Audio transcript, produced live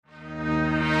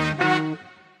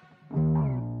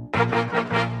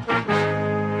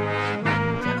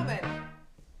Gentlemen,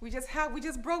 we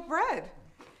just broke bread.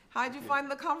 How did you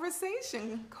find the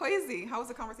conversation? Kwasi, how was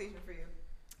the conversation for you?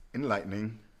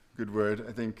 Enlightening, good word.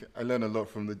 I think I learned a lot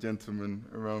from the gentlemen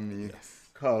around me. Yes.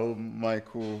 Karl,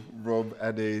 Michael, Rob,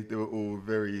 Ade, they were all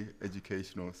very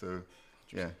educational. So,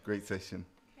 yeah, great session.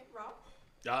 Okay, Rob?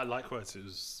 Yeah, likewise. It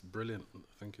was brilliant. I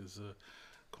think it's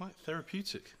quite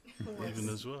therapeutic, even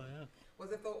as well. Yeah.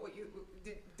 Was it thought what you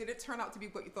did it turn out to be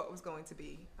what you thought it was going to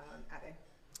be, Ade?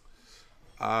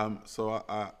 So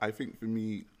I think for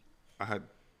me, I had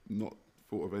not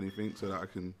thought of anything so that I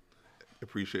can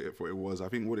appreciate it for what it was. I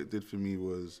think what it did for me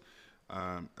was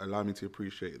allow me to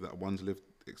appreciate that one's lived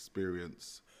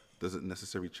experience doesn't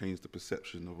necessarily change the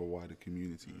perception of a wider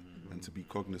community, and to be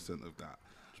cognizant of that.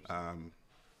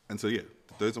 And so, yeah,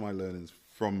 those are my learnings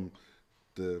from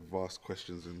the vast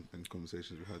questions and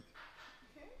conversations we had.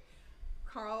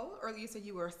 Karl, earlier you said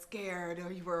you were scared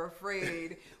or you were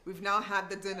afraid. We've now had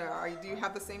the dinner. Do you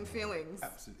have the same feelings?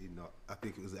 Absolutely not. I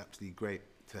think it was absolutely great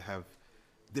to have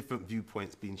different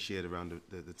viewpoints being shared around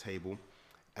the table,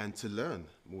 and to learn,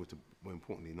 more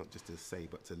importantly, not just to say,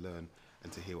 but to learn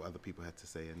and to hear what other people had to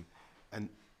say, and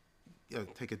you know,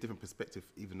 take a different perspective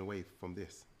even away from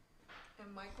this.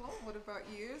 And Michael, what about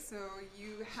you? So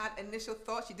you had initial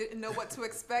thoughts. You didn't know what to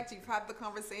expect. You've had the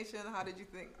conversation. How did you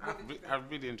think? I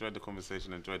really enjoyed the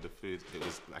conversation. Enjoyed the food. It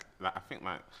was like I think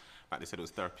like they said, it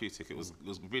was therapeutic. It was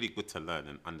really good to learn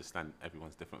and understand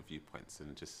everyone's different viewpoints,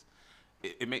 and just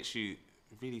it makes you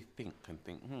really think.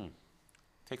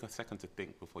 Take a second to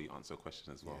think before you answer a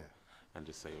question as well, and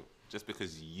just say, just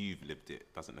because you've lived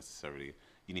it doesn't necessarily,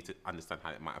 you need to understand how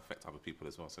it might affect other people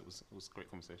as well. So it was a great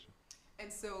conversation.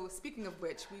 And so, speaking of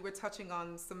which, we were touching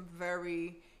on some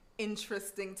very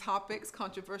interesting topics,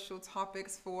 controversial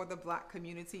topics for the Black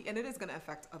community, and it is going to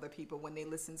affect other people when they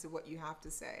listen to what you have to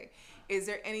say. Is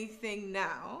there anything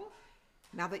now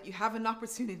that you have an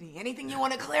opportunity, anything you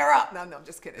want to clear up? No, I'm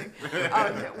just kidding.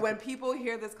 When people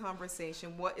hear this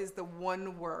conversation, what is the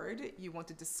one word you want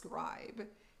to describe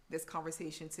this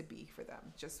conversation to be for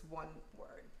them? Just one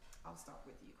word. I'll start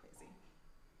with you, Kwasi.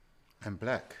 I'm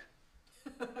Black.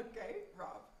 Okay,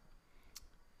 Rob.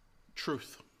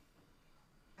 Truth.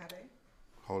 Ade.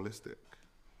 Holistic.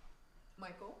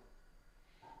 Michael.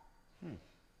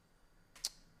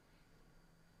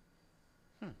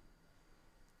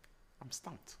 I'm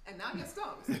stumped. And now you're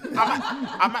stumped.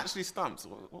 I'm actually stumped.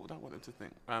 What would I want them to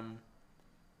think? One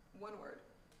word.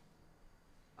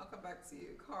 I'll come back to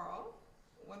you. Karl,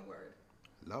 one word.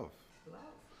 Love. Love.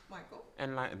 Michael.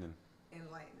 Enlightening.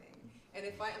 Enlightening. And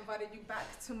if I invited you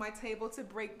back to my table to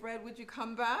break bread, would you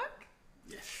come back?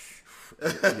 Yes.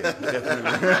 Carl's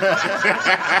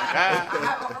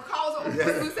only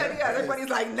person who said yes. Everybody's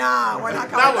like, nah, we're not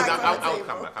coming back to the I'll table.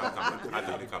 come back. I'll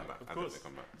definitely come back.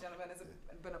 Gentlemen, it's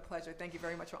been a pleasure. Thank you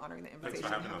very much for honoring the invitation. Thanks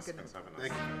for having Have a us. good Thanks for night.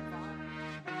 having us.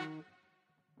 Thank you. Bye.